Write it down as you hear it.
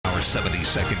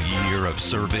72nd year of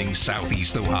serving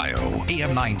Southeast Ohio.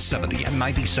 AM 970 and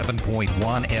 97.1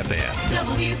 FM.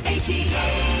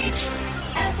 WATH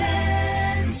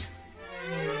Athens.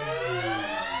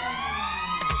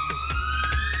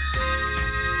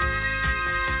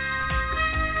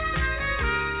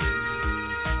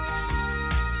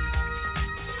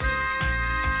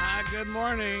 Good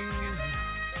morning.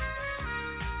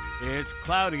 It's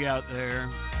cloudy out there.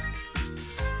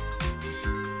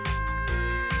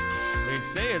 They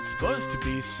say it's supposed to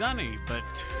be sunny, but,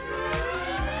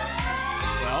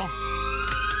 well,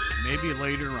 maybe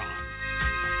later on.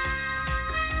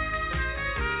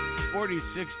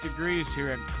 46 degrees here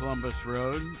at Columbus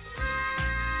Road.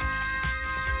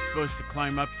 Supposed to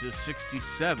climb up to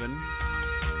 67.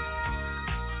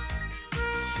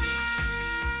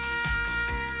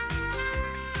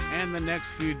 And the next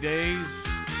few days,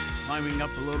 climbing up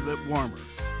a little bit warmer.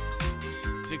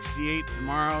 68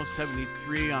 tomorrow,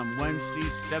 73 on Wednesday,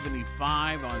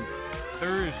 75 on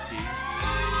Thursday.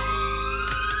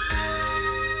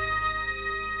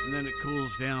 And then it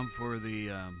cools down for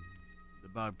the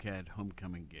Bobcat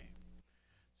homecoming game.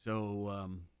 So,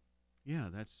 yeah,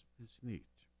 it's neat.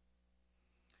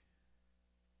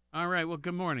 All right, well,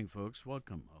 good morning, folks.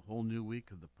 Welcome. A whole new week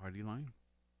of the Party Line.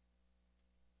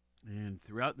 And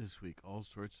throughout this week, all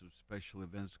sorts of special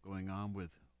events going on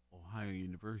with Ohio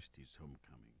University's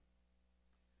homecoming.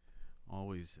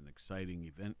 Always an exciting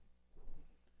event.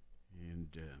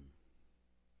 And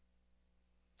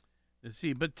let's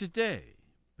see, but today,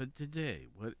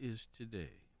 what is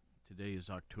today? Today is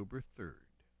October 3rd.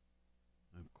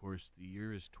 Of course, the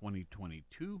year is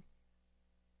 2022.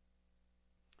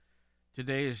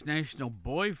 Today is National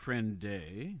Boyfriend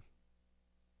Day.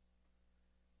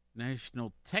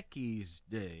 National Techies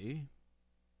Day,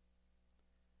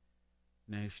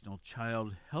 National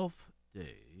Child Health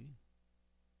Day,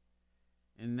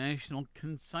 and National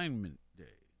Consignment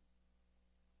Day.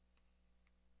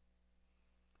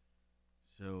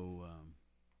 So,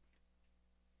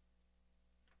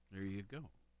 there you go.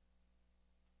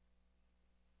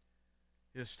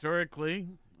 Historically,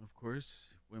 of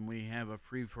course, when we have a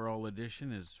free-for-all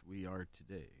edition as we are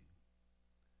today,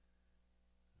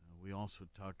 we also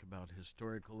talk about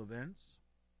historical events.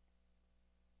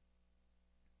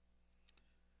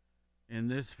 And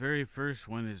this very first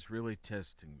one is really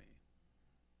testing me.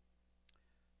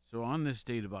 So on this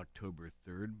date of October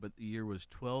 3rd, but the year was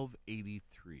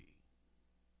 1283.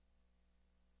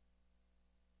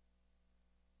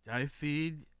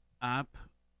 Dafydd ap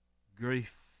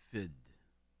Gruffudd.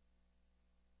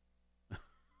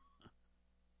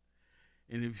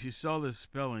 And if you saw the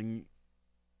spelling,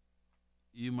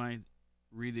 you might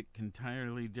read it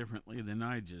entirely differently than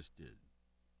I just did.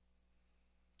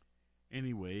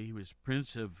 Anyway, he was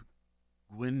Prince of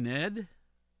Gwynedd,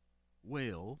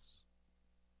 Wales.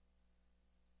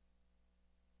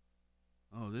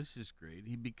 Oh, this is great.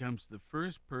 He becomes the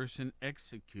first person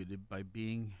executed by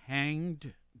being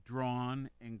hanged, drawn,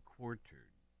 and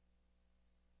quartered.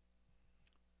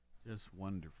 Just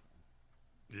wonderful.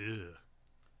 Yeah.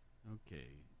 Okay.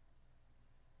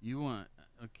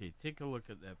 Okay, take a look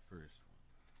at that first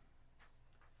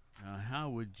one. Now, how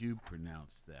would you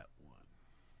pronounce that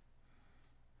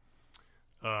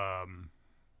one?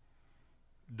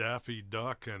 Daffy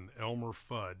Duck and Elmer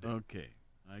Fudd. Okay,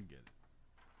 I get it.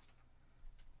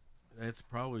 That's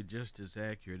probably just as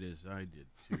accurate as I did,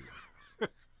 too.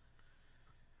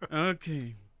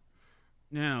 Okay.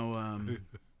 Now,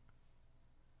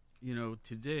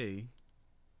 today,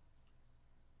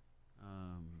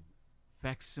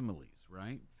 facsimiles,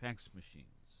 right? Fax machines.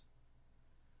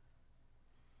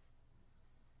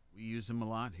 We use them a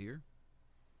lot here.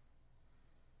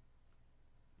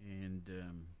 And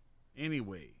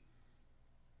anyway,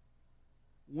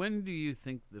 when do you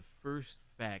think the first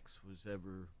fax was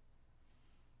ever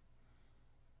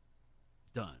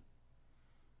done?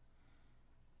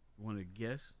 You want to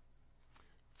guess?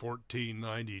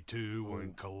 1492,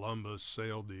 when Columbus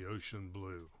sailed the ocean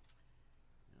blue.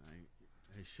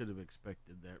 I should have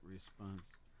expected that response.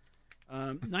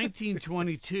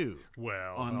 1922.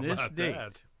 Well, on how this about date,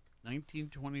 that?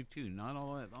 1922, not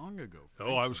all that long ago.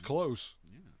 Oh, I was close.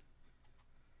 Yeah.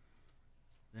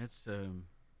 That's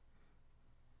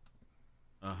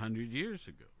 100 years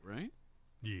ago, right?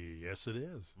 Yes, it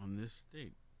is. On this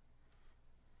date.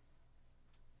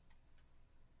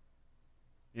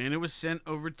 And it was sent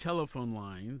over telephone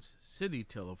lines, city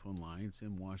telephone lines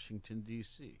in Washington,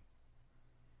 D.C.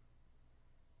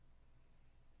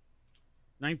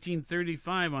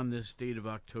 1935, on this date of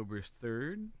October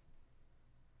 3rd,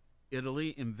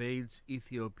 Italy invades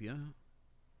Ethiopia,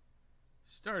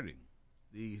 starting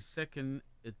the Second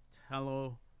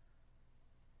Italo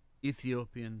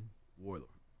Ethiopian War.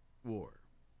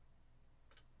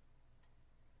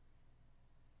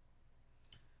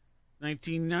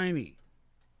 1990.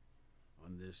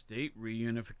 On this date,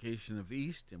 reunification of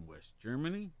East and West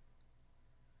Germany.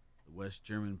 The West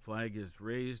German flag is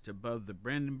raised above the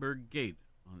Brandenburg Gate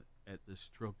at the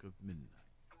stroke of midnight.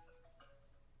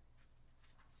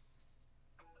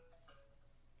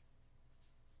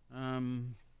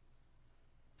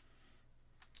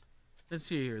 Let's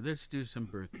see here. Let's do some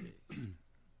birthdays.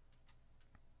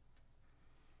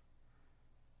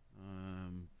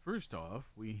 First off,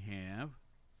 we have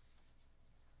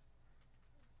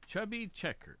Chubby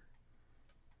Checker.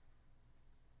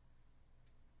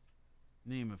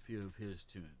 Name a few of his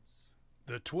tunes.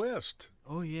 The Twist.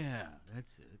 Oh, yeah,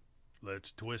 that's it.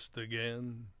 Let's twist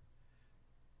again.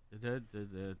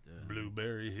 Da-da-da-da-da.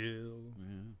 Blueberry Hill.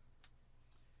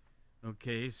 Yeah.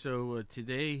 Okay, so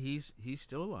today he's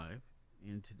still alive,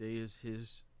 and today is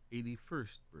his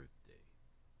 81st birthday.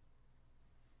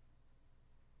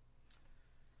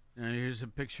 Now here's a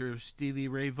picture of Stevie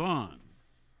Ray Vaughan.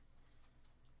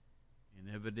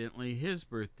 And evidently his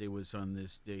birthday was on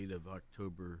this date of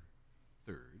October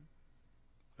 3rd.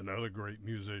 Another great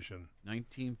musician.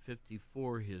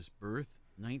 1954 his birth,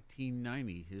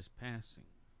 1990 his passing.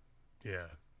 Yeah,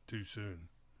 too soon.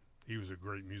 He was a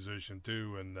great musician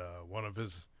too, and one of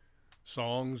his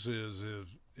songs is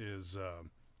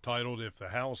titled "If the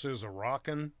House Is a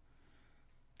Rockin',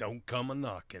 Don't Come a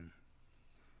Knockin'."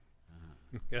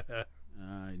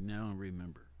 I now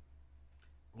remember.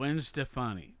 Gwen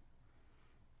Stefani,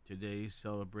 today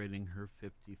celebrating her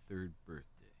 53rd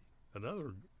birthday.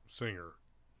 Another singer.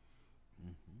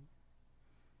 Mm-hmm.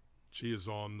 She is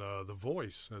on The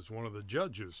Voice as one of the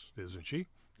judges, isn't she?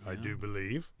 Yeah. I do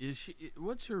believe. Is she?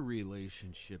 What's her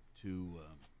relationship to?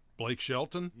 Blake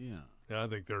Shelton? Yeah. Yeah, I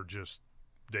think they're just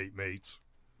date mates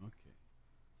Okay.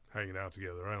 hanging out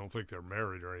together. I don't think they're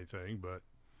married or anything, but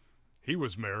he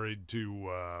was married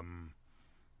to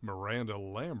Miranda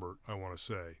Lambert, I want to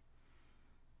say.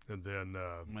 And then...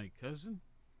 My cousin?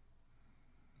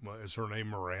 is her name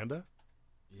Miranda?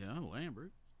 Yeah,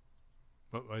 Lambert.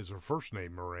 Is her first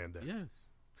name Miranda?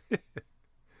 Yes.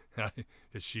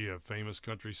 Is she a famous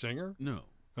country singer? No.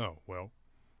 Oh, well,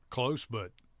 close,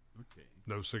 but Okay.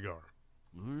 no cigar.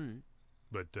 All right.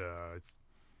 But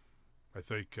I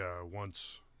think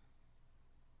once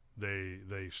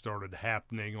they started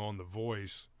happening on The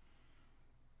Voice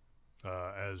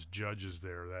as judges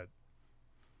there, that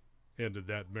ended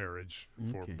that marriage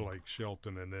for Okay. Blake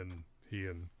Shelton, and then he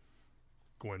and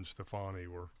Gwen Stefani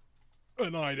were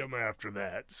an item after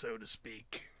that, so to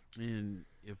speak. And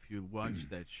if you watch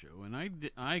that show, and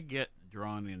I get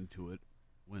drawn into it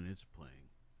when it's playing,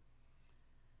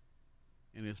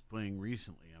 and it's playing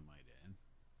recently, I might add.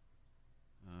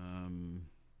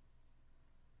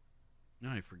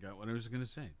 Now I forgot what I was going to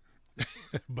say.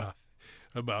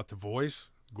 about The Voice,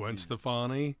 Gwen Yeah.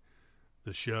 Stefani,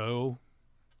 the show,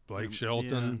 Blake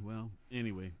Shelton. Yeah, well,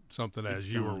 anyway, Something it's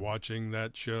as you were gone. watching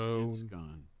that show. it's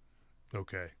gone.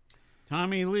 Okay.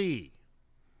 Tommy Lee,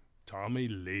 Tommy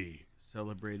Lee,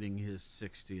 celebrating his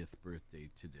 60th birthday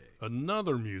today.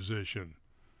 another musician.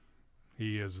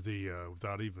 He is the,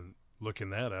 without even looking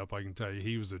that up, I can tell you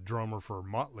he was a drummer for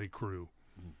Motley Crue.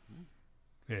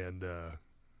 Mm-hmm. And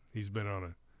he's been on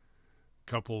a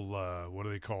couple, what do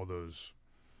they call those,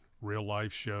 real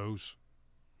life shows?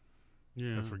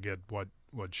 Yeah. I forget what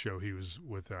show he was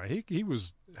with. He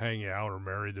was hanging out or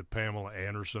married to Pamela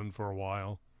Anderson for a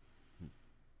while.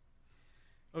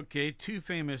 Okay, two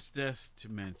famous deaths to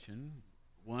mention.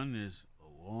 One is a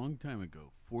long time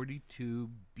ago, 42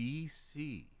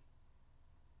 BC.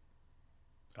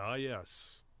 Ah,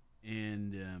 yes.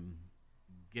 And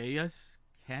Gaius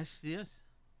Cassius,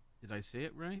 did I say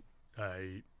it right?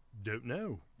 I don't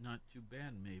know. Not too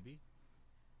bad, maybe.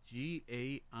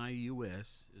 Gaius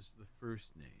is the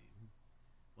first name.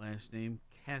 Last name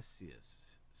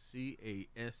Cassius.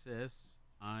 Cassius.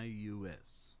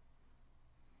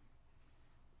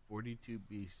 42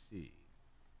 BC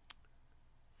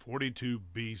 42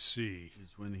 BC.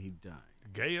 is when he died.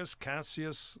 Gaius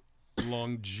Cassius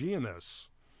Longinus,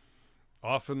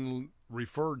 often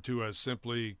referred to as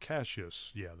simply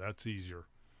Cassius. Yeah, that's easier.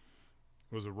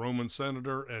 Was a Roman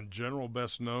senator and general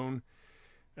best known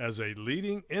as a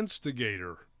leading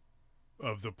instigator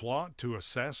of the plot to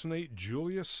assassinate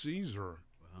Julius Caesar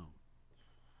Wow.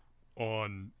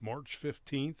 on March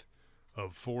 15th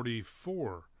of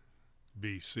 44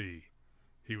 BC.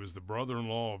 He was the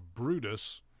brother-in-law of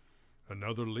Brutus,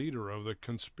 another leader of the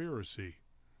conspiracy.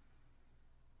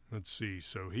 Let's see,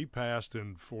 so he passed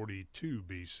in 42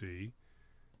 BC,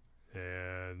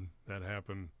 and that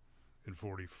happened in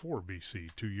 44 BC,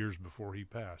 2 years before he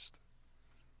passed.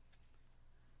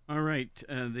 All right.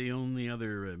 The only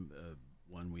other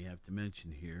one we have to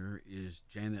mention here is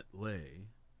Janet Leigh,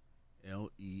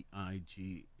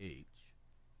 Leigh.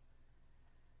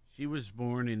 She was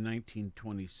born in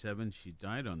 1927. She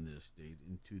died on this date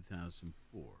in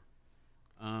 2004.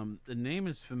 The name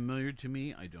is familiar to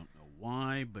me. I don't know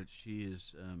why, but she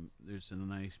is. There's a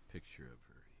nice picture of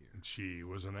her here. She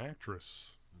was an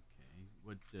actress. Okay.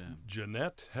 What?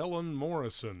 Jeanette Helen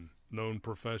Morrison, known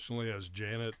professionally as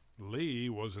Janet Leigh,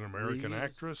 was an American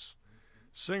actress,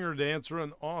 singer, dancer,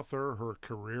 and author. Her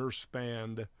career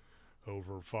spanned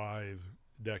over 5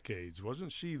 decades.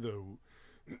 Wasn't she the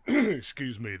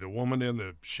the woman in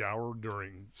the shower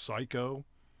during Psycho?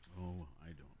 Oh, I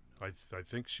don't know. I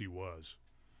think she was.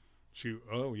 She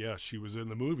was in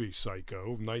the movie Psycho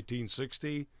of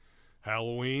 1960,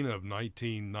 Halloween of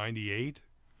 1998,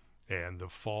 and The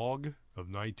Fog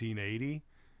of 1980,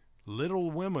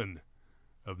 Little Women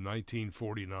of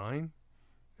 1949,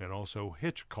 and also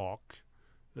Hitchcock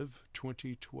of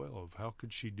 2012. How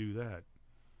could she do that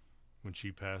when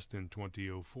she passed in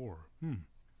 2004?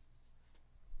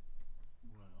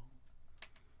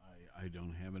 I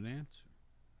don't have an answer.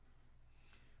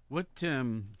 What?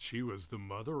 She was the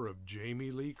mother of Jamie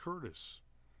Lee Curtis.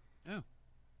 Oh.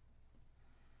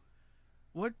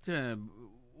 What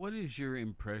is your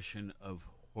impression of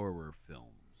horror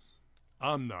films?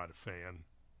 I'm not a fan.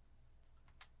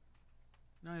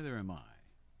 Neither am I.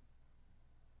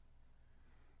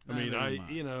 I mean,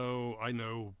 I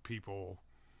know people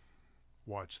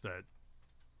watch that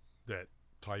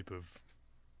type of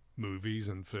movies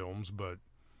and films, but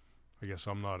I guess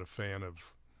I'm not a fan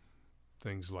of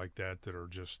things like that are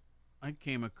just... I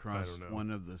came across one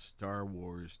of the Star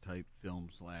Wars type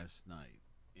films last night,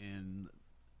 and...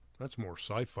 That's more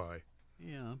sci-fi.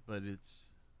 Yeah, but it's...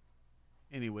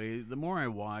 Anyway, the more I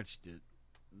watched it,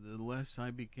 the less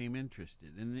I became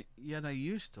interested, and yet I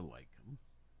used to like them,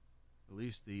 at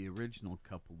least the original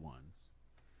couple ones.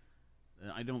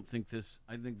 I think this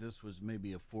was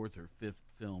maybe a 4th or 5th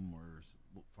film or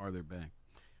farther back.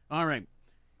 All right.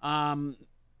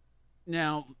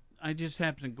 Now, I just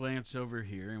happened to glance over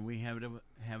here, and we have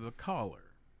a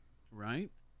caller,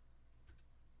 right?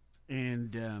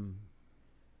 And,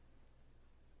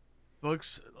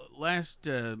 folks, last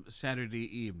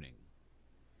Saturday evening,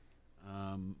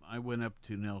 I went up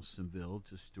to Nelsonville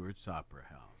to Stewart's Opera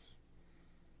House.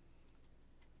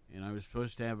 And I was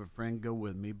supposed to have a friend go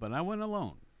with me, but I went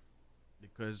alone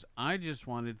because I just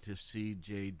wanted to see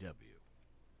J.W.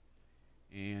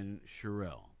 and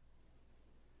Sherelle.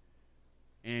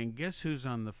 And guess who's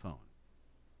on the phone?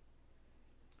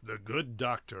 The Good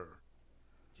Doctor.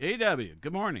 J.W.,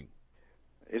 good morning.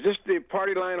 Is this the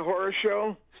Party Line Horror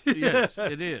Show? Yes,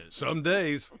 it is. Some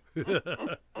days.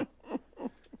 Man,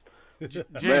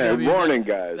 morning,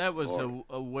 guys. That was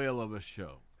a whale of a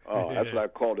show. Oh, that's what I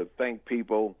called it. Thank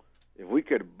people. If we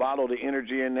could bottle the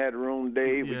energy in that room,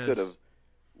 Dave, Yes.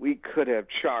 we could have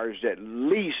charged at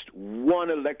least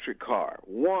one electric car.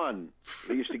 One.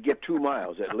 We used to get 2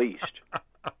 miles at least.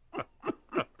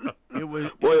 It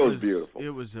was beautiful. It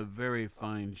was a very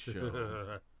fine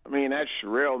show. I mean, that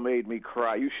Sherelle made me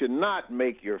cry. You should not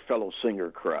make your fellow singer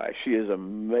cry. She is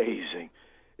amazing.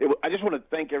 I just want to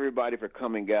thank everybody for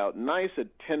coming out. Nice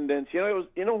attendance.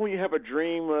 When you have a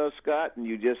dream, Scott, and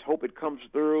you just hope it comes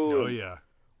through. Oh, yeah.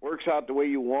 Works out the way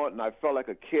you want, and I felt like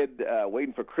a kid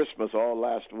waiting for Christmas all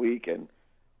last week, and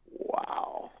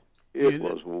wow, it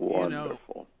was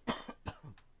wonderful.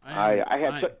 I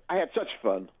had such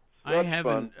fun. I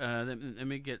haven't. Let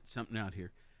me get something out here.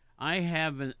 I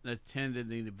haven't attended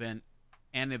an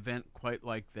event quite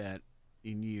like that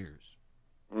in years.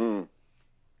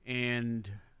 And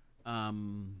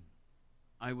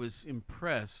I was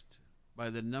impressed by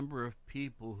the number of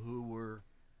people who were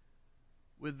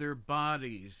with their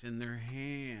bodies in their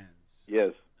hands.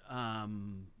 Yes.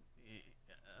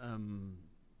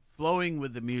 Flowing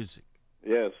with the music.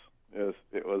 Yes.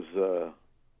 It was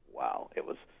wow. It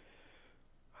was.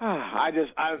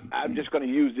 I'm just going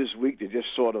to use this week to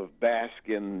just sort of bask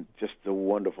in just the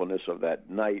wonderfulness of that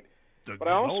night. But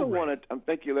I also wanted.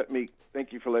 Thank you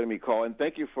for letting me call, and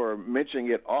thank you for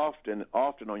mentioning it often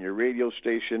on your radio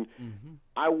station. Mm-hmm.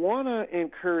 I want to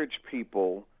encourage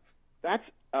people. That's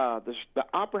the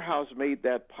Opera House made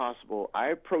that possible. I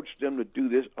approached them to do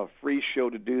this, a free show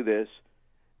to do this,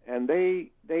 and they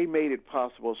made it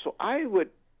possible. So I would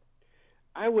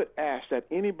ask that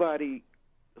anybody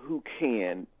who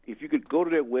can, if you could go to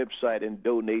their website and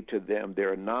donate to them.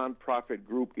 They're a nonprofit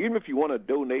group. Even if you want to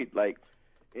donate, like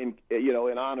in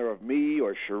honor of me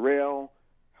or Sherelle,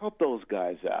 help those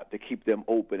guys out to keep them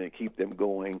open and keep them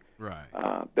going. Right.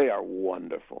 They are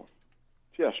wonderful,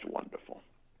 just wonderful.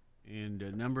 And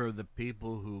a number of the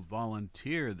people who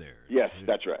volunteer there. Yes,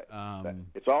 that's right.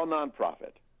 It's all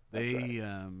nonprofit. They,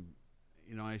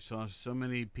 right. I saw so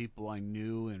many people I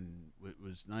knew, and it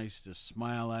was nice to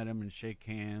smile at them and shake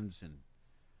hands. And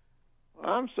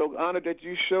I'm so honored that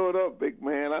you showed up, big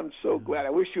man. I'm so glad.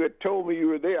 I wish you had told me you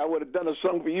were there. I would have done a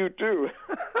song for you too.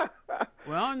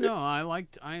 Well, no, I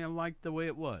liked the way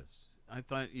it was. I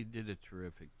thought you did a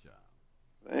terrific job.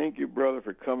 Thank you, brother,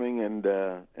 for coming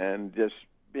and just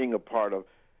being a part of.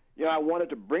 I wanted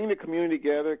to bring the community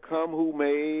together, come who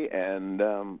may, and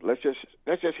let's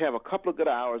just have a couple of good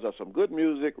hours of some good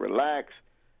music, relax,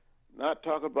 not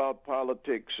talk about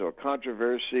politics or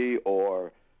controversy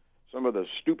or some of the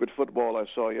stupid football I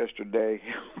saw yesterday.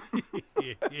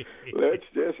 Let's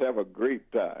just have a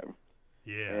great time.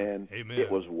 Yeah, and amen.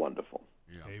 It was wonderful.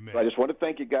 Yeah. Amen. So I just want to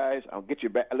thank you guys. I'll let you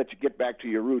get back to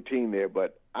your routine there,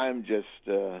 but I'm just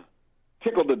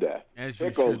tickled to death. As you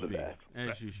tickled should to be. death.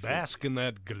 As you should. Bask in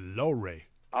that glory.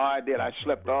 Oh, I did. I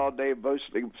slept all day,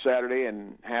 mostly Saturday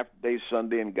and half day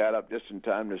Sunday, and got up just in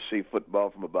time to see football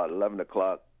from about 11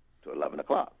 o'clock to 11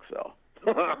 o'clock. So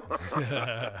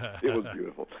it was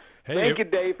beautiful. Hey, Thank you,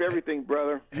 Dave, for everything,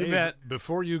 brother. You Hey, bet.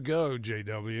 before you go,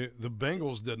 JW, the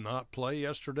Bengals did not play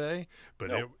yesterday, but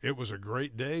No. it was a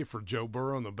great day for Joe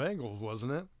Burrow and the Bengals,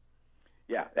 wasn't it?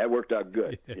 Yeah, that worked out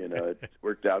good. It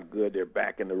worked out good. They're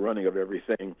back in the running of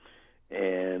everything.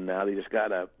 And now they just got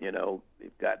to,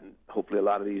 they've gotten hopefully a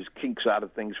lot of these kinks out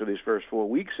of things for these first 4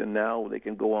 weeks, and now they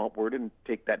can go outward and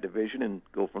take that division and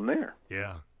go from there.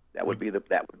 Yeah. That would be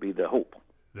the hope.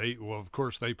 Of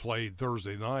course, they played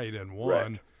Thursday night and won.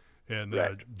 Right. And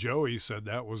Right. Joey said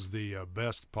that was the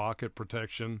best pocket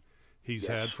protection he's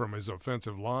had from his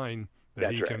offensive line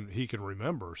that That's he can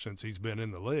remember since he's been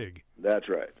in the league. That's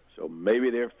right. So maybe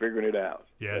they're figuring it out.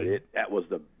 Yeah. But that was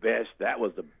the best. That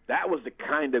was the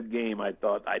kind of game I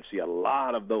thought I'd see a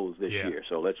lot of those this year.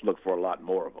 So let's look for a lot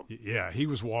more of them. Yeah, he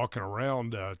was walking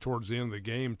around towards the end of the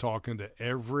game talking to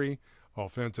every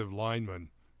offensive lineman.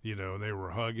 They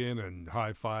were hugging and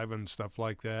high-fiving, stuff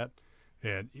like that.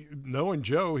 And knowing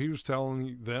Joe, he was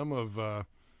telling them of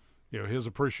his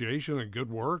appreciation and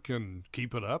good work and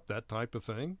keep it up, that type of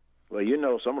thing. Well,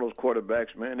 some of those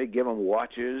quarterbacks, man, they give them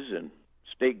watches and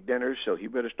steak dinners, so he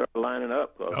better start lining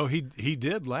up. Oh, he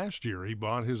did last year. He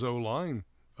bought his O-line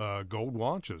gold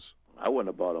watches. I wouldn't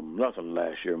have bought them nothing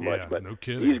last year much, but no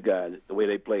kidding. These guys, the way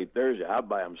they played Thursday, I'll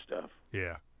buy them stuff.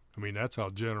 Yeah. I mean, that's how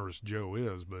generous Joe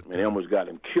is. But And they almost got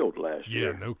him killed last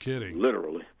year. Yeah, no kidding.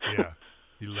 Literally. Yeah.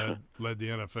 He led the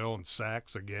NFL in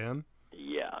sacks again.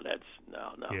 Yeah, that's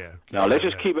no. Yeah. Now let's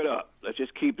just keep it up. Let's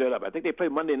just keep that up. I think they play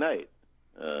Monday night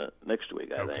next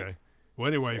week. I think. Okay. Well,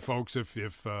 anyway, folks, if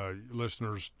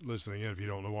listeners listening in, if you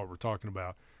don't know what we're talking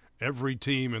about, every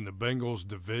team in the Bengals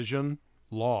division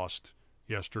lost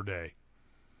yesterday.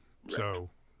 Right.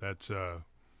 So that's the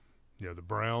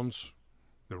Browns,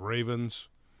 the Ravens,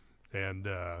 and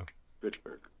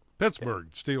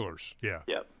Pittsburgh Steelers. Yeah.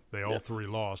 Yep. They all three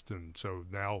lost, and so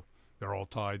now they're all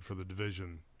tied for the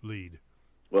division lead.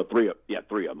 Well, three of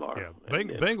them are. Yeah,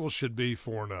 Bengals should be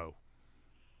 4-0,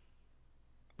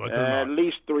 but they're at not.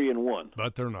 least 3-1.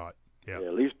 But they're not. Yeah.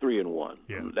 At least 3-1.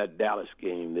 Yeah. That Dallas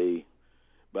game,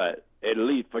 but at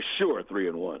least for sure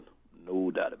 3-1. No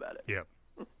doubt about it. Yep.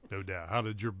 No doubt. How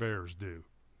did your Bears do?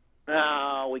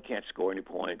 No, we can't score any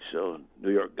points. So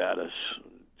New York got us.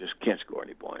 Just can't score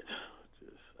any points.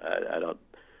 I don't.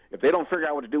 If they don't figure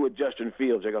out what to do with Justin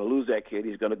Fields, they're going to lose that kid.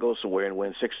 He's going to go somewhere and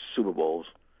win 6 Super Bowls.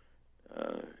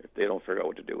 If they don't figure out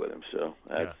what to do with him, so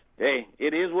hey,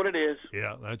 it is what it is.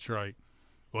 Yeah, that's right.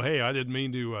 Well, hey, I didn't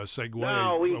mean to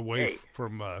segue away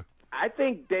from. I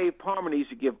think Dave Palmer needs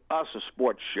to give us a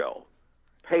sports show,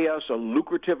 pay us a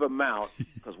lucrative amount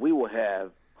because we will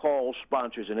have call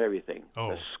sponsors and everything.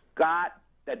 Oh.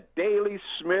 The Daily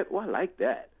Smith. Well, I like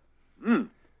that.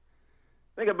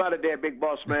 Think about it there, big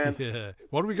boss man. Yeah.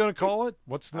 What are we going to call it?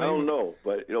 What's the name? I don't know,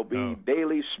 but it'll be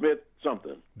Daily Smith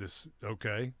something.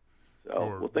 Okay.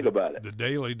 So we'll think about it. The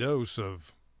daily dose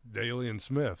of Daly and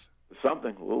Smith.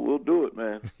 Something. We'll do it,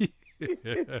 man. Take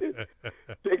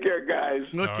care, guys.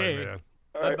 Okay. All right, man.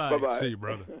 All right, Bye-bye. bye-bye. See you,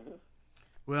 brother.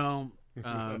 Well,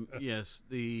 yes,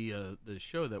 the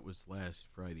show that was last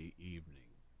Friday evening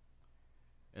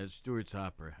at Stewart's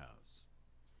Opera House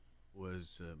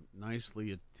was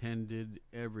nicely attended.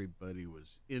 Everybody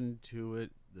was into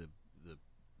it. The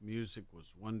music was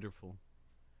wonderful.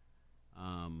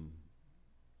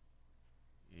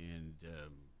 And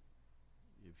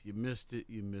if you missed it,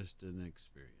 you missed an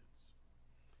experience.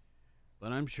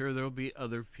 But I'm sure there'll be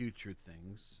other future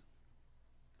things.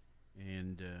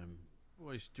 And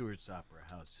boy, Stewart's Opera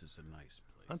House is a nice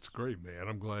place. That's great, man.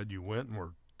 I'm glad you went and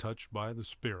were touched by the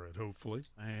Spirit, hopefully.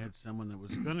 I had someone that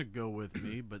was going to go with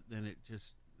me, but then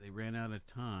they ran out of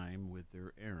time with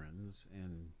their errands,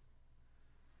 and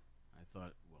I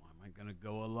thought, well, am I going to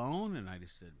go alone? And I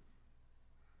just said,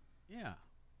 yeah.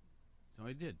 So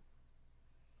I did.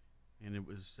 And it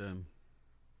was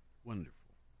wonderful.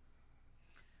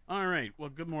 All right. Well,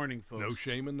 good morning, folks. No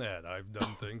shame in that. I've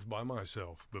done things by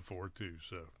myself before, too.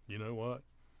 So, you know what?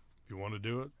 If you want to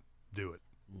do it, do it.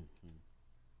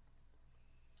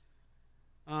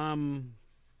 Mm-hmm.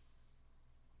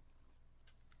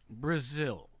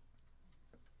 Brazil.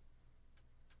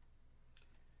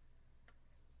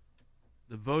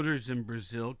 The voters in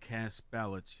Brazil cast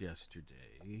ballots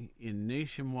yesterday in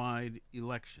nationwide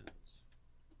elections,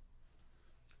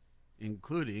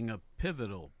 including a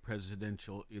pivotal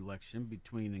presidential election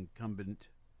between incumbent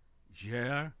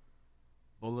Jair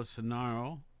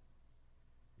Bolsonaro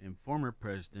and former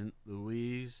President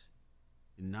Luiz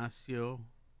Inácio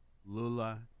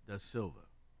Lula da Silva.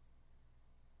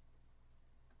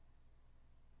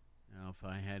 Now, if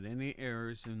I had any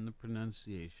errors in the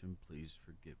pronunciation, please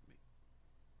forgive me.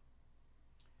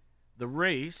 The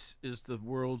race is the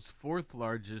world's fourth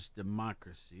largest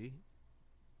democracy,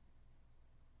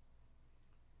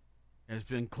 has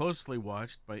been closely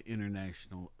watched by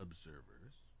international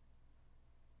observers.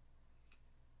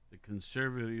 The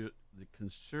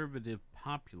conservative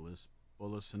populist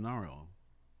Bolsonaro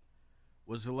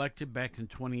was elected back in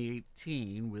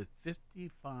 2018 with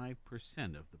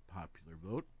 55% of the popular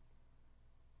vote,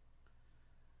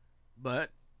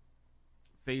 but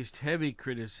faced heavy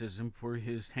criticism for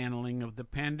his handling of the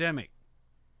pandemic,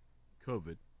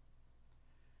 COVID,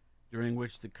 during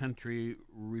which the country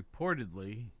reported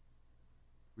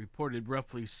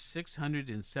roughly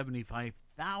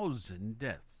 675,000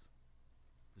 deaths.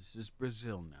 This is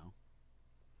Brazil now.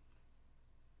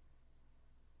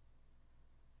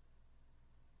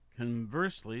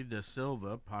 Conversely, Da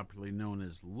Silva, popularly known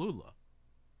as Lula,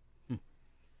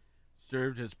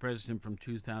 served as president from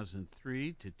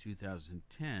 2003 to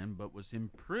 2010, but was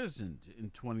imprisoned in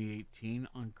 2018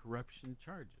 on corruption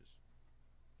charges.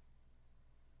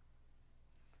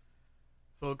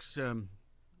 Folks, let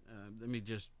me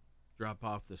just drop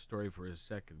off the story for a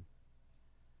second.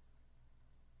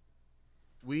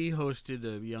 We hosted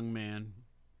a young man,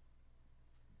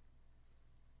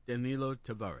 Danilo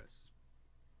Tavares,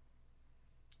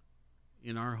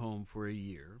 in our home for a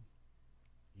year.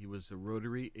 He was a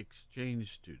Rotary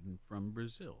exchange student from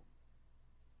Brazil.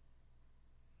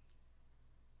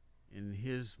 And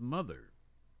his mother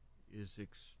is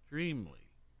extremely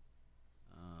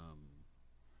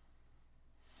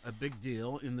a big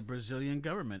deal in the Brazilian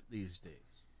government these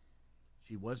days.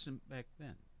 She wasn't back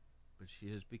then, but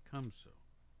she has become so.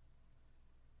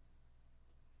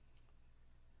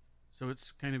 So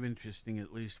it's kind of interesting,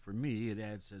 at least for me. It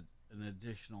adds an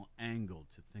additional angle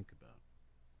to think about.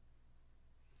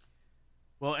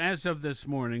 Well, as of this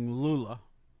morning, Lula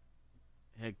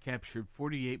had captured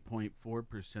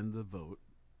 48.4% of the vote,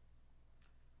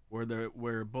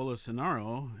 where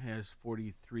Bolsonaro has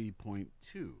 43.2%,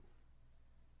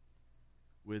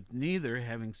 with neither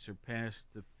having surpassed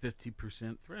the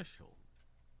 50% threshold.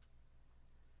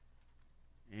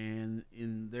 And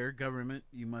in their government,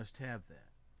 you must have that.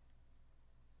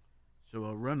 So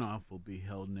a runoff will be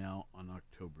held now on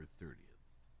October 30th.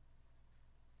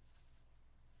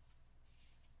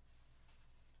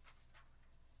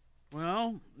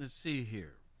 Well, let's see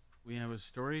here. We have a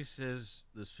story says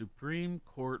the Supreme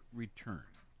Court returns.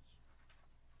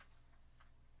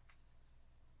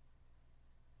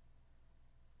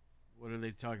 What are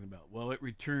they talking about? Well, it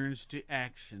returns to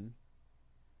action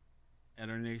at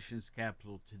our nation's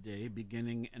capital today,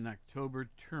 beginning an October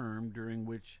term during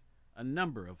which a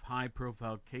number of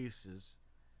high-profile cases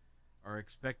are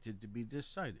expected to be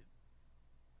decided.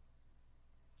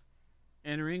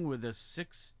 Entering with a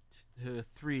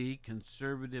 6-3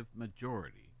 conservative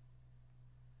majority,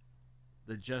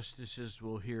 the justices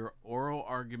will hear oral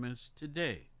arguments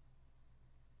today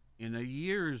in a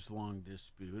years-long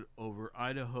dispute over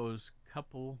Idaho's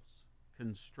couple's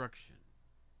construction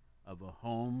of a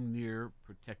home near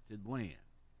protected land,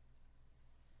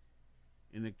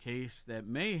 in a case that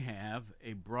may have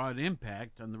a broad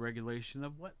impact on the regulation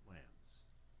of wetlands.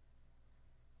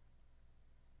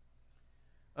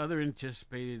 Other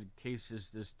anticipated cases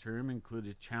this term include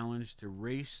a challenge to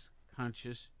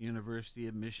race-conscious university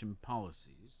admission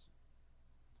policies,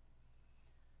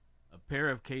 a pair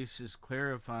of cases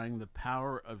clarifying the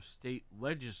power of state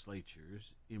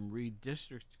legislatures in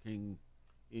redistricting,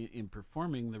 in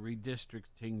performing the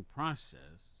redistricting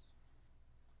process,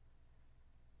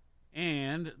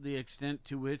 and the extent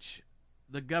to which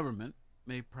the government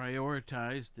may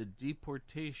prioritize the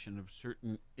deportation of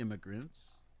certain immigrants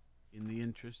in the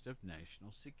interest of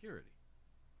national security.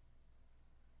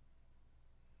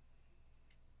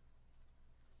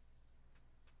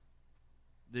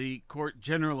 The court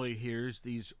generally hears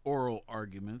these oral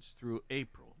arguments through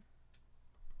April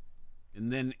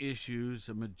and then issues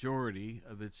a majority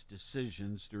of its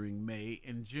decisions during May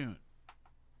and June.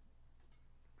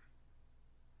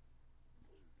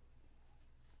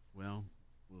 Well,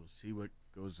 we'll see what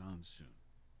goes on soon.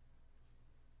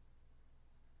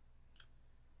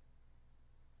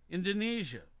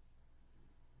 Indonesia.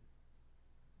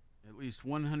 At least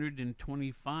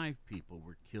 125 people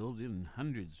were killed and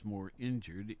hundreds more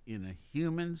injured in a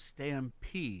human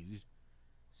stampede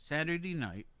Saturday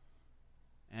night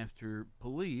after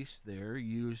police there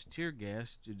used tear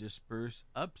gas to disperse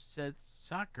upset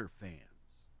soccer fans.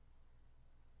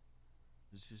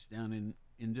 This is down in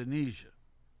Indonesia.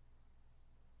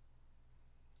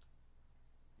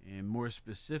 And more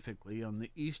specifically on the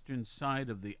eastern side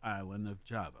of the island of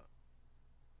Java.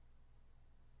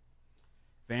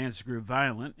 Fans grew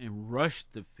violent and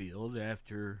rushed the field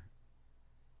after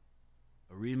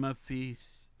Arema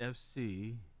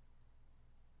FC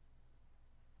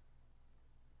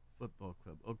Football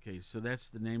Club. Okay, so that's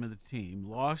the name of the team.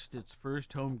 Lost its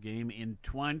first home game in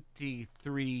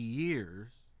 23 years.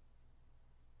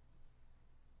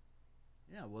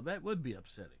 Yeah, well, that would be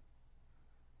upsetting.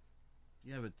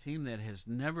 You have a team that has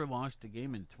never lost a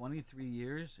game in 23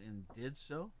 years and did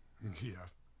so? Yeah.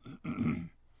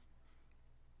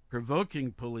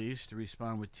 Provoking police to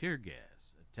respond with tear gas,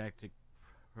 a tactic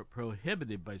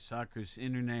prohibited by soccer's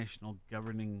international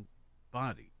governing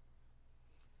body.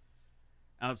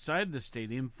 Outside the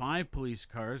stadium, 5 police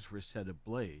cars were set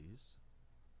ablaze.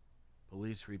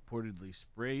 Police reportedly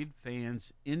sprayed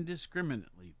fans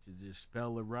indiscriminately to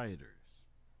dispel the rioters,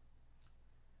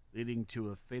 leading to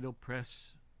a fatal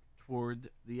press toward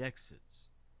the exits.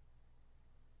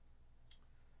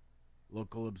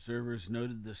 Local observers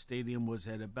noted the stadium was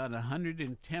at about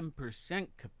 110%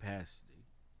 capacity,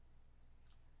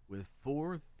 with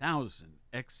 4,000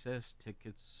 excess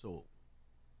tickets sold.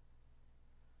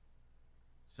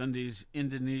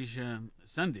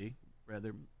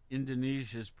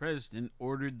 Indonesia's president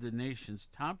ordered the nation's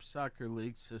top soccer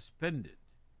league suspended,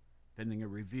 pending a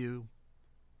review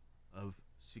of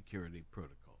security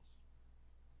protocols.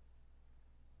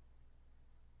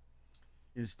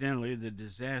 Incidentally, the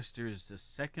disaster is the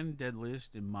second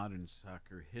deadliest in modern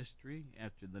soccer history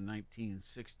after the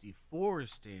 1964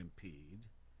 stampede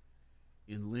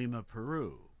in Lima,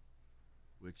 Peru,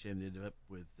 which ended up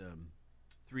with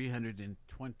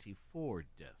 324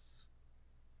 deaths.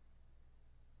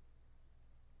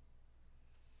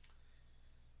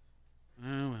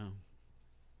 Oh, well.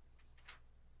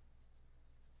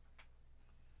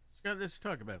 Scott, let's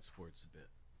talk about sports a bit.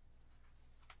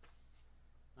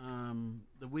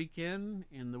 The weekend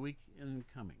and the weekend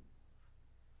coming.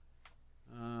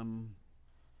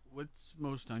 What's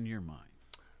most on your mind?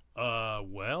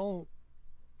 Well,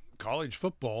 college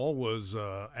football was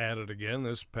added again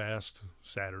this past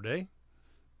Saturday,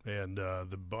 and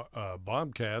the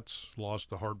Bobcats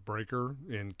lost a heartbreaker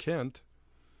in Kent.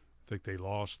 I think they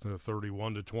lost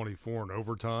 31-24 in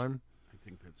overtime. I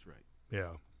think that's right.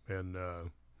 Yeah, and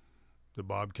the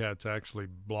Bobcats actually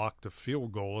blocked a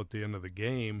field goal at the end of the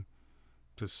game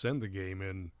to send the game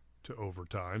into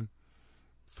overtime,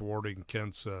 thwarting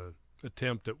Kent's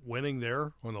attempt at winning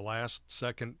there on the last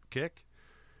second kick.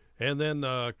 And then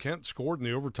Kent scored in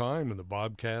the overtime, and the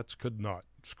Bobcats could not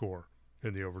score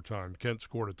in the overtime. Kent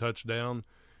scored a touchdown,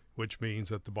 which means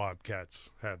that the Bobcats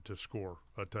had to score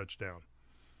a touchdown.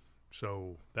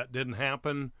 So that didn't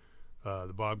happen.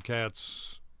 The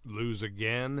Bobcats lose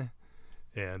again.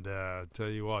 And tell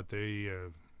you what, they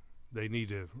need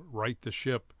to right the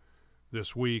ship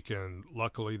this week, and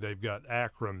luckily they've got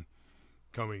Akron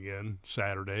coming in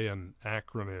Saturday, and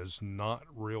Akron is not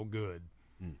real good.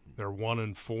 Mm-hmm. They're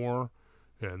 1-4,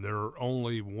 and their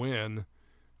only win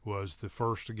was the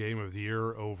first game of the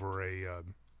year over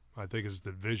I think it's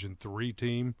the Division III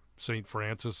team, St.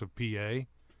 Francis of PA,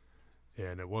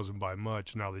 and it wasn't by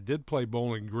much. Now, they did play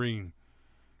Bowling Green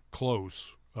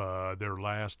close their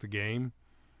last game,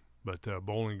 but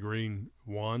Bowling Green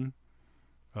won.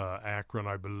 Akron,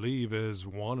 I believe, is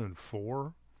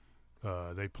 1-4.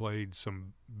 They played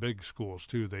some big schools,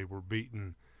 too. They were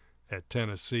beaten at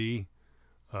Tennessee,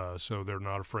 so they're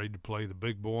not afraid to play the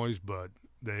big boys, but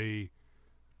they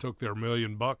took their $1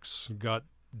 million, got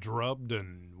drubbed,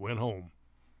 and went home.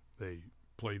 They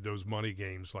played those money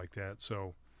games like that.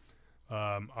 So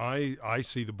I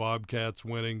see the Bobcats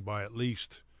winning by at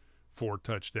least 4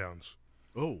 touchdowns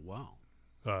Oh, wow.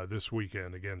 this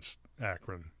weekend against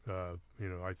Akron.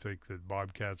 I think that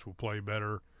Bobcats will play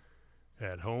better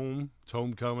at home. It's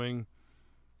homecoming.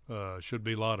 Should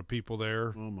be a lot of people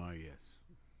there, Oh, my, yes.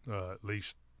 at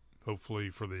least hopefully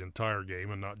for the entire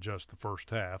game and not just the first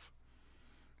half.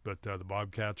 But the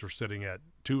Bobcats are sitting at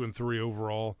 2-3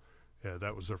 overall.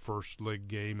 That was their first league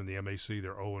game in the MAC.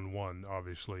 They're 0-1,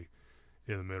 obviously,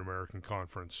 in the Mid-American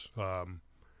Conference.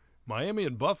 Miami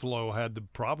and Buffalo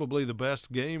had probably the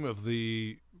best game of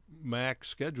the MAC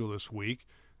schedule this week.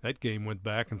 That game went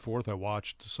back and forth. I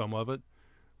watched some of it,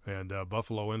 and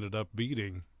Buffalo ended up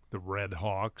beating the Red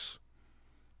Hawks.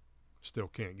 Still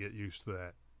can't get used to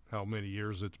that. How many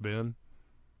years it's been?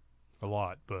 A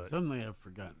lot, but Suddenly I've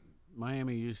forgotten.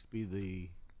 Miami used to be the...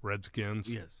 Redskins.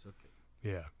 Yes, okay.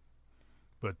 Yeah.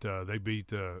 But they beat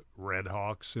the Red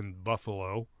Hawks in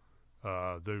Buffalo.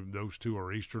 Those two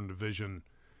are Eastern Division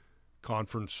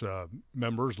Conference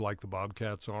members like the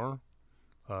Bobcats are.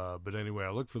 But anyway,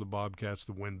 I look for the Bobcats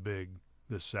to win big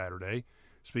this Saturday.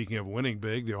 Speaking of winning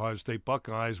big, the Ohio State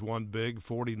Buckeyes won big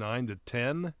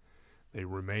 49-10. They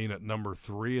remain at number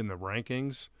 3 in the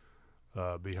rankings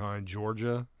behind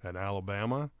Georgia and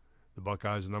Alabama. The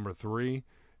Buckeyes number 3,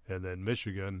 and then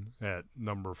Michigan at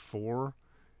number 4.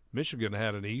 Michigan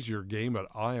had an easier game at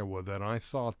Iowa than I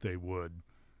thought they would.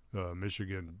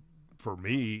 Michigan, for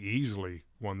me, easily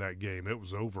won that game. It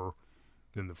was over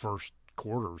in the first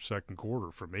quarter, second quarter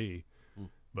for me.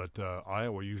 But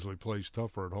Iowa usually plays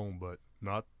tougher at home, but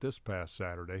not this past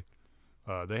Saturday.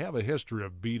 They have a history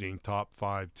of beating top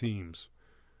 5 teams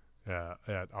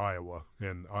at Iowa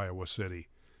in Iowa City.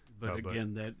 But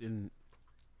again, that didn't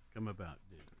come about,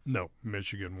 did it? No,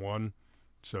 Michigan won,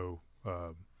 so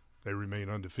they remain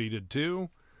undefeated too.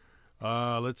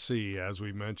 Let's see, as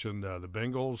we mentioned, the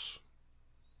Bengals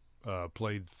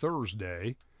played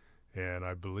Thursday, and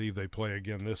I believe they play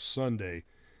again this Sunday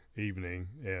evening,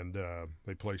 and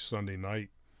they play Sunday night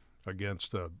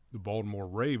against the Baltimore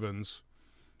Ravens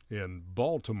in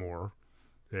Baltimore,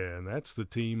 and that's the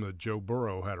team that Joe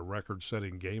Burrow had a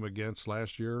record-setting game against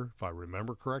last year, if I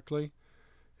remember correctly.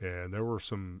 And there were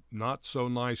some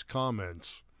not-so-nice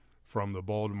comments from the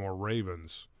Baltimore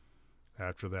Ravens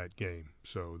after that game.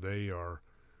 So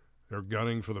they're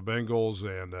gunning for the Bengals,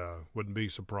 and wouldn't be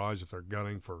surprised if they're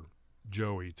gunning for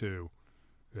Joey too.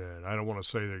 And I don't want to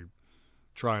say they're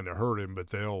trying to hurt him, but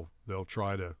they'll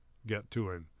try to get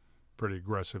to him pretty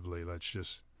aggressively. Let's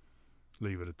just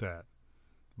leave it at that.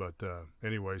 But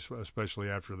anyways, especially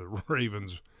after the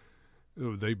Ravens,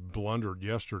 they blundered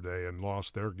yesterday and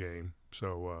lost their game.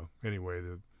 So anyway,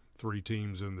 the 3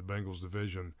 teams in the Bengals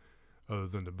division, other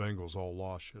than the Bengals, all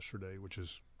lost yesterday, which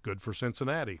is good for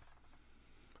Cincinnati.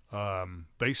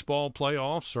 Baseball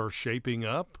playoffs are shaping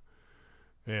up.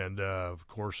 And, of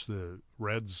course, the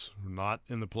Reds are not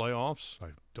in the playoffs. I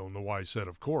don't know why I said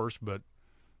of course, but it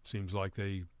seems like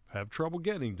they have trouble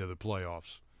getting to the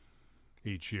playoffs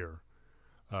each year.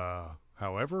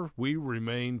 However, we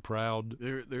remain proud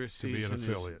Their to be an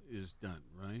affiliate. Is done,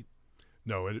 right?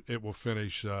 No, it will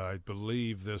finish, I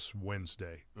believe, this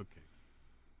Wednesday. Okay.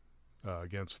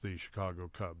 Against the Chicago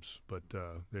Cubs. But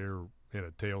they're in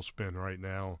a tailspin right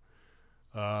now.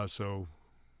 So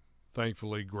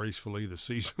thankfully, gracefully, the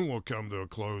season will come to a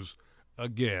close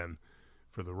again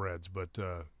for the Reds. But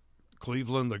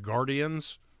Cleveland, the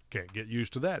Guardians, can't get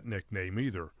used to that nickname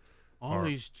either. All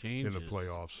these changes in the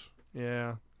playoffs.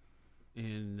 Yeah.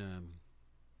 And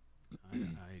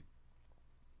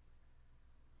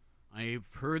I've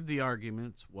heard the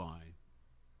arguments why.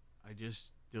 I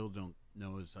just still don't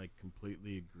know as I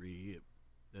completely agree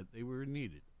that they were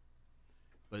needed.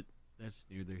 But that's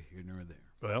neither here nor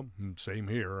there. Well, same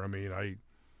here. I mean,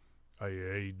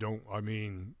 I don't. I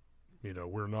mean,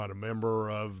 we're not a member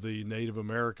of the Native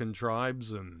American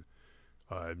tribes, and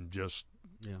I'm just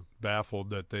baffled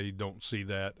that they don't see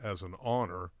that as an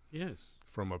honor. Yes.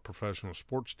 From a professional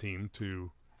sports team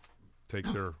to take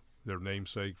their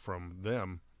namesake from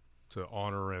them to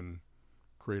honor and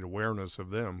create awareness of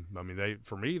them. I mean,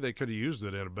 for me, they could have used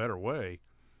it in a better way.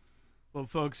 Well,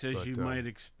 folks, as you might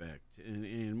expect, and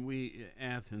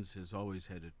Athens has always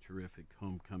had a terrific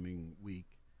homecoming week.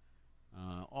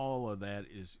 All of that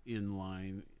is in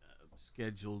line,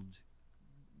 scheduled.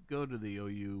 Go to the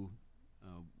OU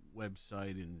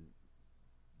website and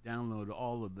download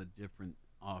all of the different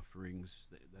offerings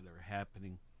that are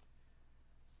happening.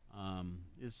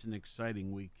 It's an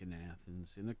exciting week in Athens,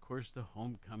 and of course the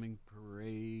homecoming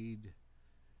parade,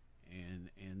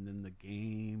 and then the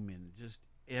game, and just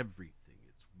everything.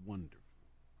 It's wonderful.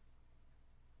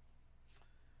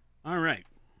 All right,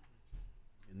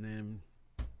 and then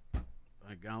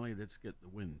by golly, let's get the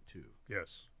win too.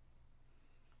 Yes.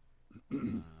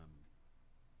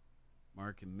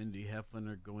 Mark and Mindy Heflin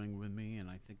are going with me, and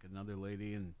I think another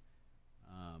lady, and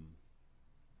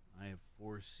I have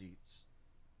 4 seats.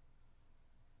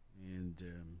 And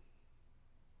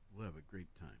we'll have a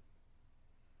great time.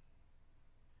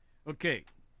 Okay.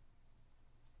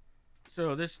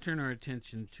 So let's turn our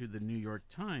attention to the New York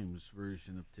Times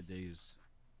version of today's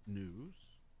news.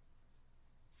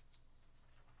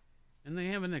 And they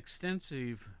have an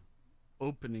extensive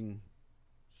opening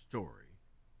story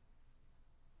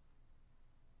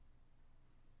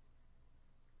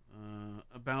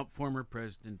about former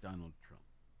President Donald Trump.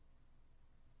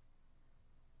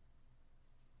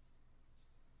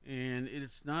 And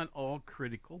it's not all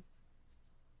critical.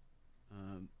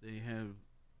 They have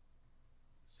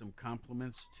some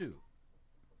compliments too.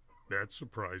 That's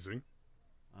surprising.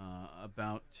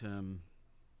 About,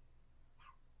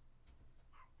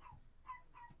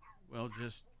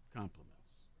 just compliments.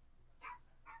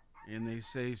 And they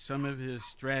say some of his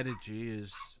strategy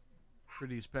is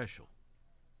pretty special.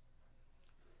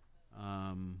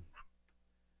 I'll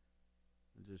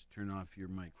just turn off your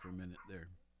mic for a minute there.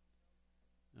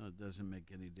 No, it doesn't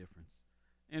make any difference.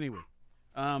 Anyway,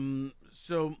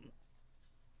 so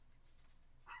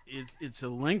it's a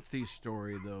lengthy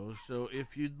story, though, so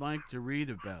if you'd like to read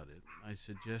about it, I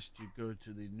suggest you go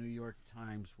to the New York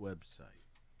Times website.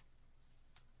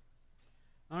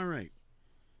 All right.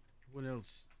 What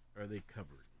else are they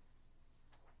covered?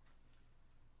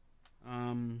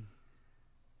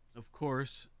 Of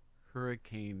course,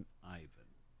 Hurricane Ivan.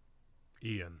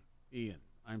 Ian,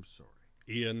 I'm sorry.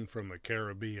 Ian from the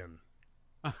Caribbean.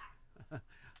 I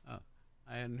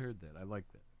hadn't heard that. I like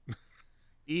that.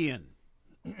 Ian.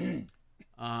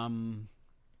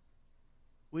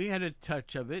 We had a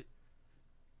touch of it,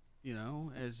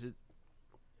 as it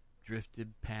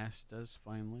drifted past us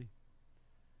finally.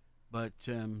 But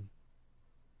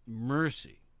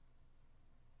mercy.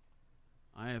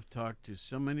 I have talked to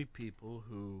so many people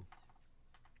who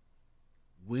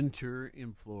winter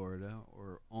in Florida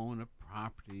or own a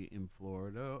property in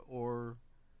Florida or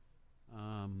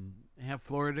have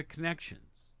Florida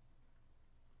connections.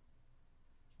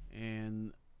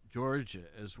 And Georgia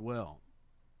as well,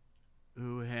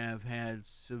 who have had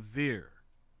severe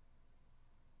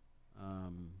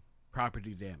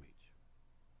property damage.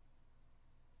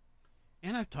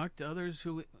 And I've talked to others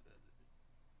who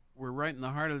were right in the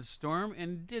heart of the storm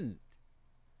and didn't.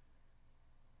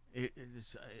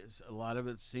 It's a lot of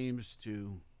it seems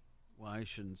to, I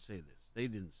shouldn't say this. They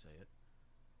didn't say it.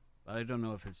 But I don't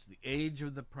know if it's the age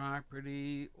of the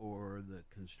property or the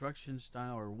construction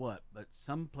style or what, but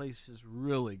some places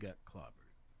really got clobbered.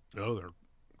 Oh, they're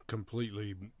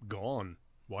completely gone,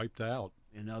 wiped out.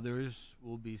 And others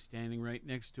will be standing right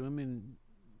next to them and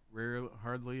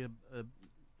hardly a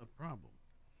problem.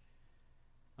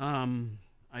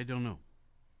 I don't know.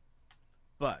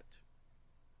 But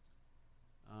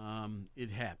it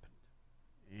happened.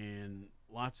 And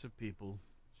lots of people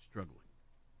struggling.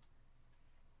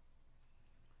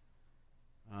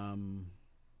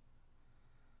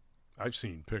 I've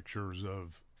seen pictures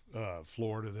of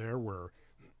Florida there where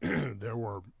there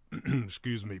were,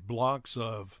 blocks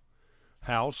of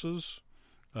houses,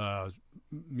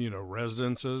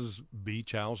 residences,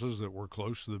 beach houses that were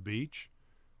close to the beach.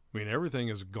 I mean, everything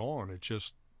is gone. It's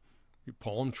just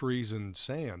palm trees and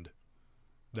sand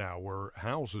now where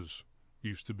houses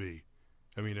used to be.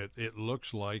 I mean, it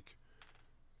looks like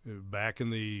back in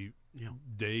the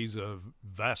days of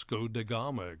Vasco da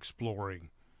Gama exploring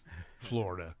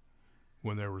Florida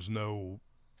when there was no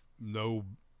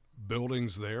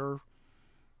buildings there,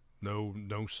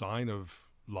 no sign of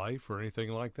life or anything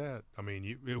like that. I mean,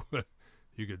 you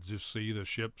could just see the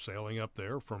ship sailing up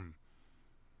there from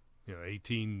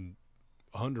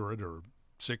 1800 or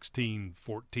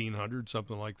 1400,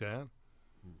 something like that,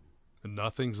 and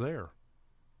nothing's there.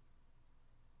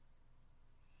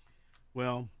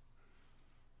 Well,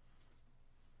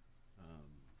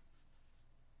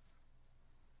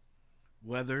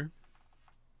 weather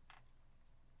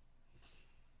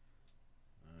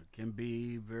can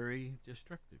be very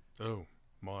destructive. Oh,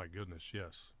 my goodness,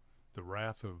 yes. The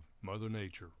wrath of Mother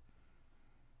Nature.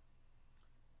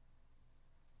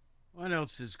 What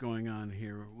else is going on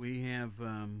here? We have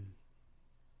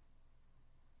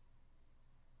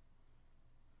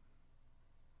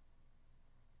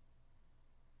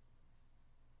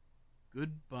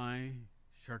goodbye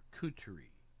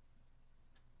charcuterie.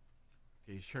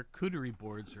 Okay, charcuterie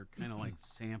boards are kind of like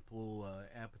sample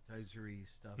appetizer-y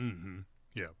stuff. Mm-hmm.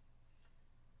 Yeah.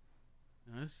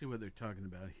 Now, let's see what they're talking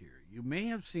about here. You may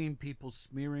have seen people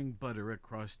smearing butter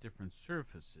across different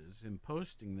surfaces and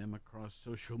posting them across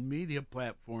social media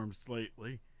platforms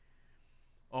lately.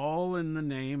 all in the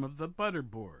name of the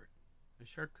butterboard, a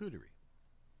charcuterie.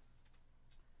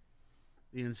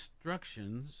 The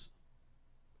instructions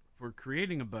for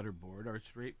creating a butterboard are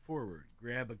straightforward.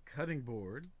 Grab a cutting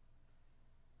board,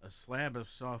 a slab of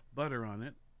soft butter on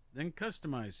it, then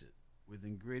customize it with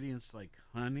ingredients like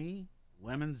honey,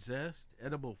 lemon zest,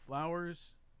 edible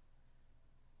flowers,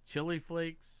 chili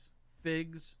flakes,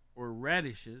 figs, or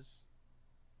radishes.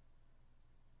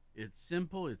 It's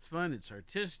simple, it's fun, it's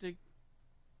artistic.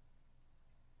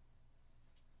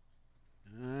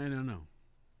 I don't know.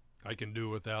 I can do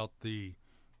without the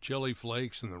chili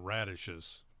flakes and the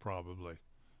radishes, probably.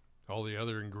 All the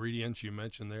other ingredients you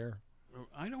mentioned there.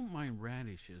 I don't mind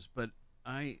radishes, but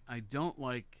I don't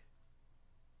like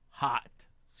hot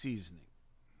seasoning.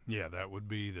 Yeah, that would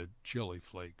be the chili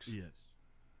flakes. Yes.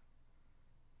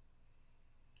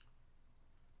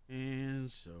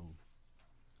 And so,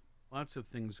 lots of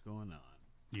things going on.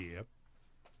 Yep.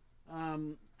 I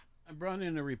brought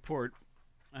in a report.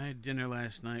 I had dinner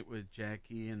last night with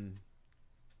Jackie and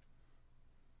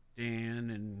Dan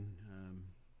and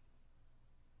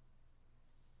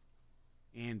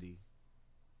Andy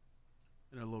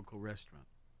at a local restaurant.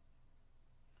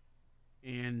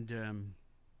 And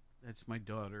that's my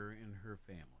daughter and her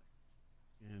family.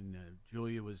 And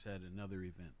Julia was at another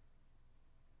event.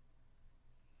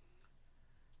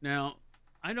 Now,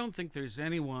 I don't think there's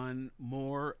anyone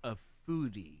more a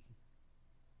foodie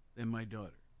than my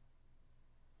daughter.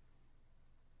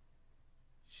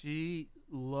 She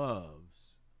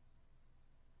loves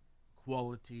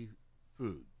quality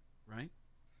food, right?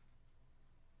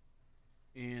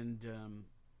 And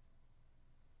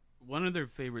one of their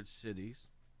favorite cities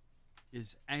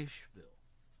is Asheville.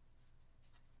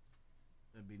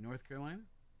 That'd be North Carolina?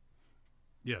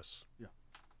 Yes. Yeah.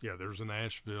 Yeah, there's an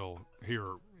Asheville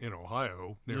here in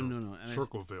Ohio near No.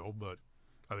 Circleville, but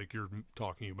I think you're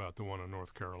talking about the one in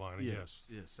North Carolina. Yes.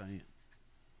 Yes, I am.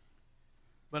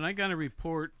 But I got a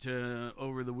report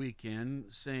over the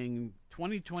weekend saying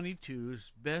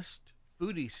 2022's best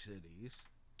foodie cities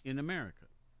in America.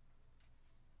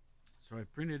 So I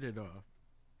printed it off.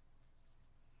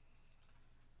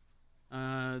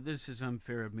 This is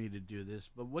unfair of me to do this,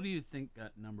 but what do you think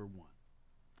got number one?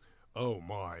 Oh,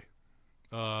 my.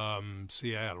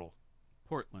 Seattle.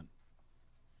 Portland.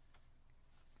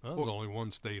 Well, there's only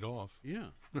one state off.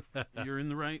 Yeah. You're in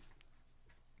the right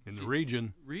In the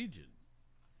region.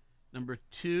 Number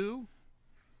 2,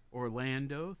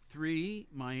 Orlando. 3,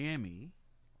 Miami.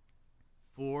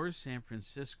 4, San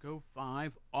Francisco.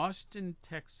 5, Austin,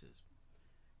 Texas.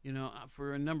 You know,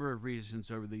 for a number of reasons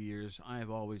over the years, I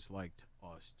have always liked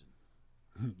Austin.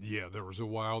 Yeah, there was a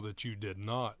while that you did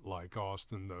not like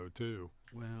Austin, though, too.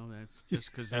 Well, that's just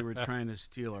because they were trying to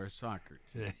steal our soccer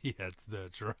team, Yes,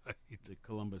 that's right. the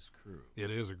Columbus Crew.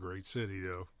 It is a great city,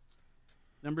 though.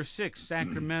 Number 6,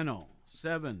 Sacramento.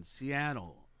 7,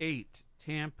 Seattle. 8,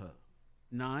 Tampa.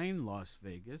 9, Las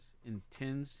Vegas. And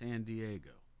 10, San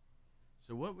Diego.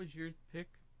 So what was your pick?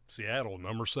 Seattle,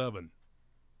 number 7.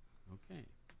 Okay,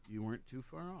 you weren't too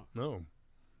far off. No.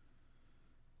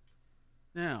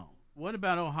 Now, what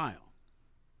about Ohio?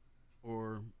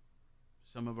 Or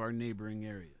some of our neighboring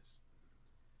areas?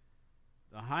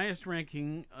 The highest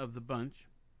ranking of the bunch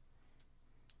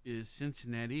is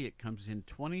Cincinnati. It comes in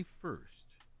 21st.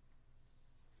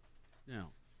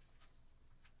 Now,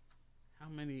 how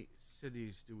many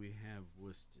cities do we have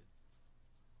listed?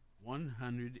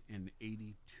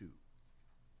 182.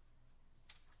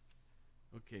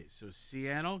 Okay, so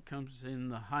Seattle comes in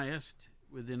the highest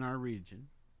within our region.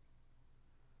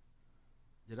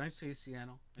 Did I say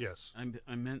Seattle? Yes.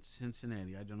 I meant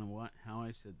Cincinnati. I don't know how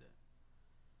I said that.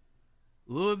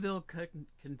 Louisville,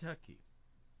 Kentucky.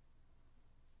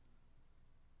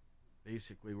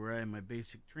 Basically, where I had my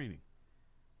basic training.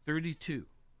 32.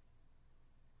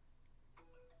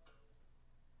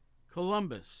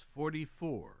 Columbus,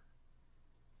 44.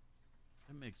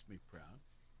 That makes me proud.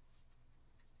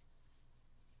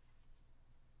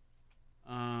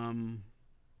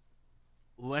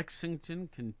 Lexington,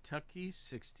 Kentucky,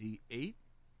 68.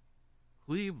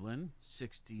 Cleveland,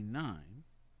 69.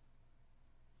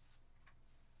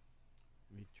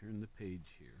 Let me turn the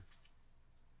page here.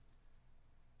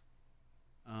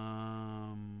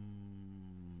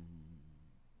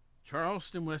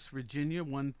 Charleston, West Virginia,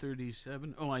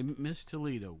 137. Oh, I missed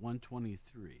Toledo,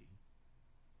 123.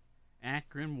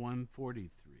 Akron, 143.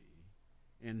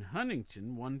 And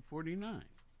Huntington, 149.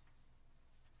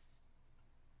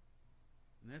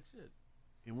 And that's it.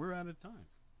 And we're out of time.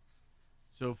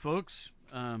 So, folks,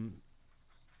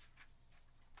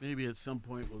 maybe at some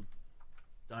point we'll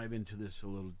dive into this a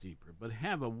little deeper. But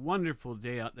have a wonderful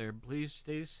day out there. Please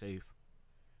stay safe.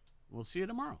 We'll see you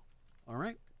tomorrow. All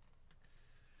right?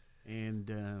 And,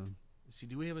 let's see,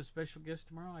 do we have a special guest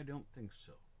tomorrow? I don't think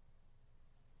so.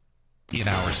 In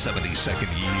our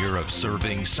 72nd year of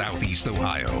serving Southeast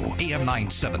Ohio, AM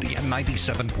 970 and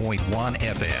 97.1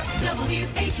 FM.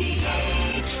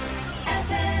 WATH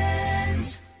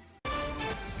Athens.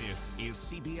 This is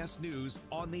CBS News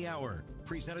on the Hour,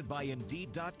 presented by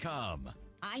Indeed.com.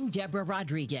 I'm Deborah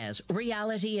Rodriguez.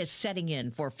 Reality is setting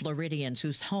in for Floridians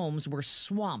whose homes were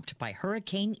swamped by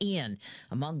Hurricane Ian.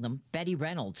 Among them, Betty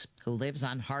Reynolds, who lives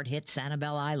on hard-hit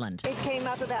Sanibel Island. It came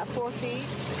up about 4 feet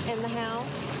in the house.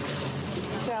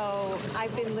 So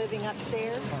I've been living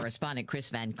upstairs. Correspondent Chris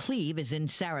Van Cleve is in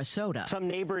Sarasota. Some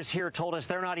neighbors here told us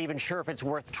they're not even sure if it's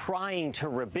worth trying to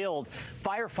rebuild.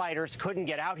 Firefighters couldn't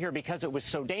get out here because it was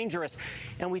so dangerous.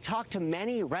 And we talked to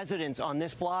many residents on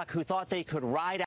this block who thought they could ride